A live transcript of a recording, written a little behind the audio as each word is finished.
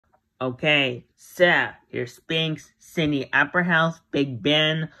Okay, so here's Sphinx, Sydney Opera House, Big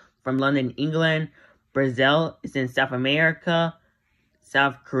Ben from London, England. Brazil is in South America.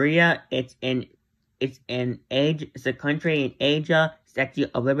 South Korea, it's a country in Asia. Statue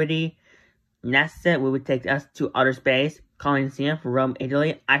of Liberty. NASA would take us to outer space. Colosseum from Rome,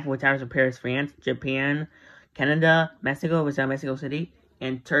 Italy. Eiffel Towers of Paris, France. Japan, Canada, Mexico, was Mexico City.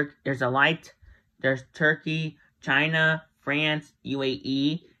 And there's a light. There's Turkey, China, France,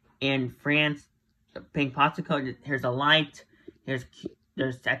 UAE. In France, pink popsicle. Here's a light. There's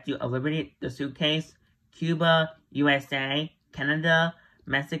Statue of Liberty, the suitcase. Cuba, USA, Canada,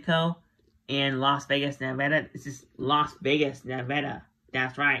 Mexico, and Las Vegas, Nevada. This is Las Vegas, Nevada.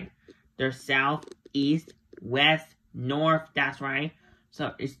 That's right. There's south, east, west, north. That's right.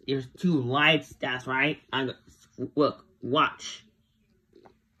 So there's two lights. That's right. Look, watch.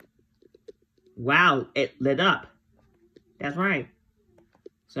 Wow, it lit up. That's right.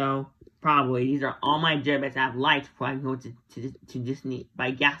 So probably these are all my jibbtiz that have lights before I can go to Disney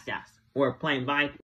by gas gas or plane by